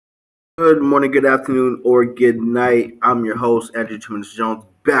Good morning, good afternoon, or good night. I'm your host, Andrew Timmons Jones,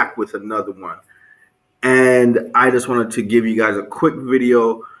 back with another one. And I just wanted to give you guys a quick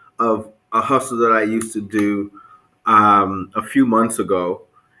video of a hustle that I used to do a few months ago.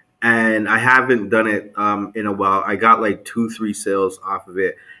 And I haven't done it in a while. I got like 2, 3 sales off of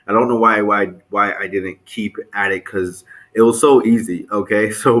it. I don't know why I didn't keep at it because it was so easy. Okay,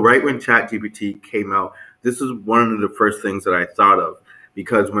 so right when ChatGPT came out, this is one of the first things that I thought of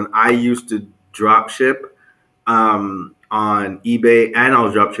because when I used to drop ship on eBay and I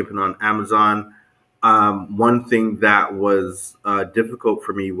was drop shipping on Amazon, one thing that was difficult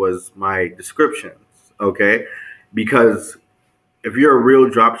for me was my descriptions. Okay, because if you're a real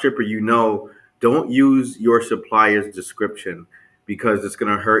drop shipper, don't use your supplier's description because it's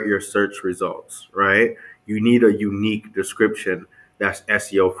going to hurt your search results, right? You need a unique description that's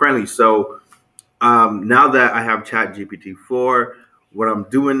SEO friendly. So now that I have ChatGPT 4, what I'm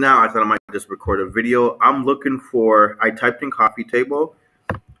doing now, I thought I might just record a video. I typed in coffee table.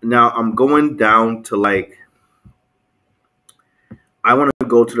 Now I'm going down to I want to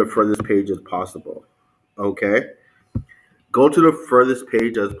go to the furthest page as possible. Okay. Go to the furthest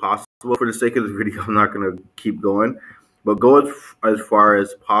page as possible. For the sake of this video, I'm not going to keep going, but go as far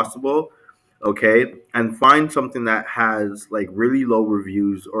as possible, okay? And find something that has like really low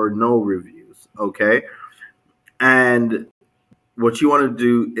reviews or no reviews, okay? And what you want to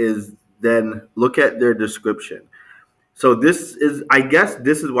do is then look at their description. So I guess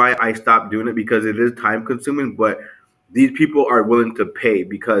this is why I stopped doing it because it is time consuming, but these people are willing to pay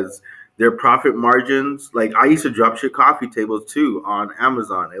because their profit margins, like I used to drop ship coffee tables too on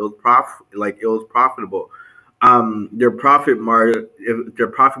Amazon. It was profitable. If their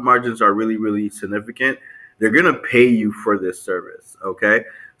profit margins are really, really significant, they're gonna pay you for this service. Okay.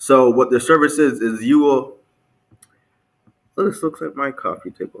 So what the service is you will oh, this looks like my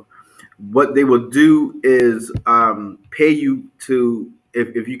coffee table. What they will do is pay you to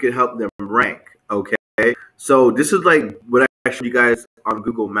if you can help them rank. Okay, so this is like what I showed you guys on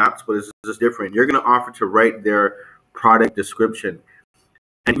Google Maps, but it's just different. You're gonna offer to write their product description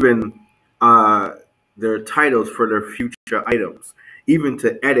and even their titles for their future items, even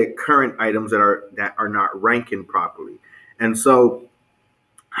to edit current items that are not ranking properly. And so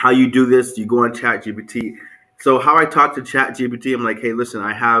how you do this, you go on ChatGPT. So how I talk to ChatGPT, I'm like, hey, listen,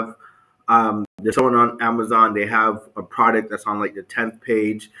 I have there's someone on Amazon. They have a product that's on like the 10th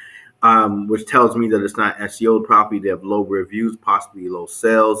page, which tells me that it's not SEO properly. They have low reviews, possibly low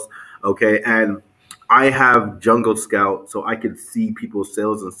sales. Okay, and I have Jungle Scout, so I could see people's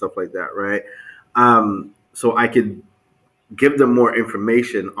sales and stuff like that, right? So I could give them more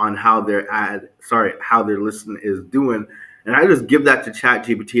information on how how their listing is doing. And I just give that to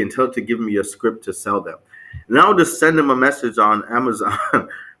ChatGPT and tell it to give me a script to sell them. And I'll just send them a message on Amazon,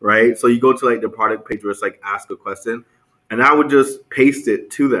 right? So you go to like the product page where it's like ask a question, and I would just paste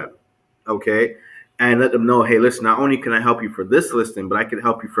it to them, okay? And let them know, hey, listen, not only can I help you for this listing, but I can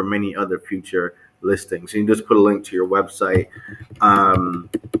help you for many other future listings. So you just put a link to your website,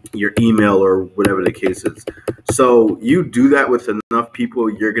 your email, or whatever the case is. So you do that with enough people,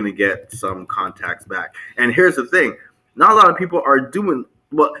 you're going to get some contacts back. And here's the thing. Not a lot of people are doing,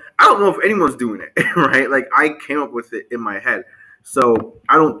 well, I don't know if anyone's doing it, right? Like I came up with it in my head. So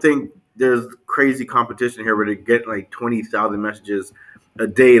I don't think there's crazy competition here where they get like 20,000 messages a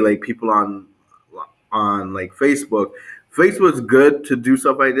day, like people on like Facebook. Facebook's good to do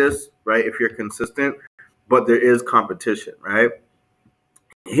stuff like this, right? If you're consistent, but there is competition, right?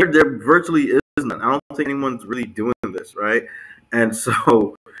 Here, there virtually is none. I don't think anyone's really doing this, right? And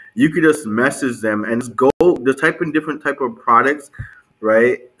so you could just message them and just type in different type of products,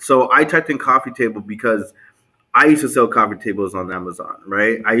 right? So I typed in coffee table because I used to sell coffee tables on Amazon,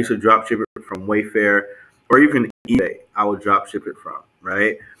 right? I used to drop ship it from Wayfair or even eBay. I would drop ship it from,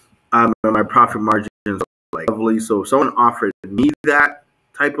 right? And my profit margins are like lovely. So if someone offered me that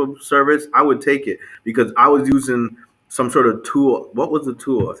type of service, I would take it because I was using some sort of tool. What was the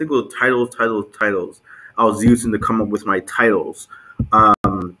tool? I think it was titles. I was using to come up with my titles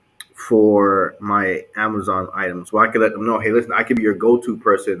for my Amazon items. Well, I could let them know, hey, listen, I could be your go-to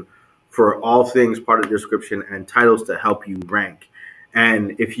person for all things part of the description and titles to help you rank.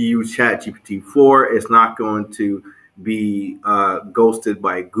 And if you use ChatGPT 4, it's not going to be ghosted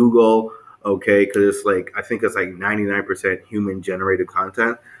by Google, okay? Because I think it's like 99% human-generated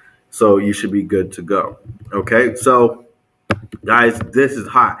content. So you should be good to go, okay? So guys, this is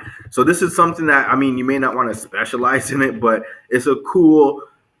hot. So this is something that, I mean, you may not want to specialize in it, but it's a cool,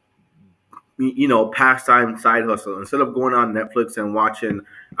 pastime side hustle. Instead of going on Netflix and watching,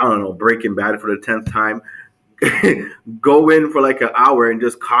 I don't know, Breaking Bad for the 10th time, go in for like an hour and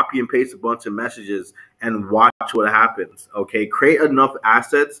just copy and paste a bunch of messages and watch what happens. Okay, create enough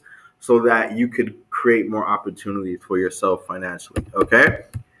assets so that you could create more opportunities for yourself financially. Okay,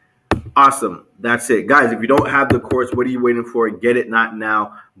 awesome. That's it, guys. If you don't have the course, what are you waiting for? Get it, not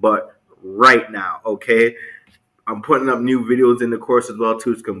now, but right now. Okay, I'm putting up new videos in the course as well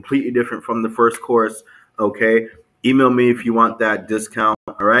too. It's completely different from the first course. Okay, email me if you want that discount.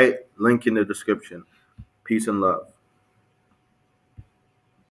 All right, link in the description. Peace and love.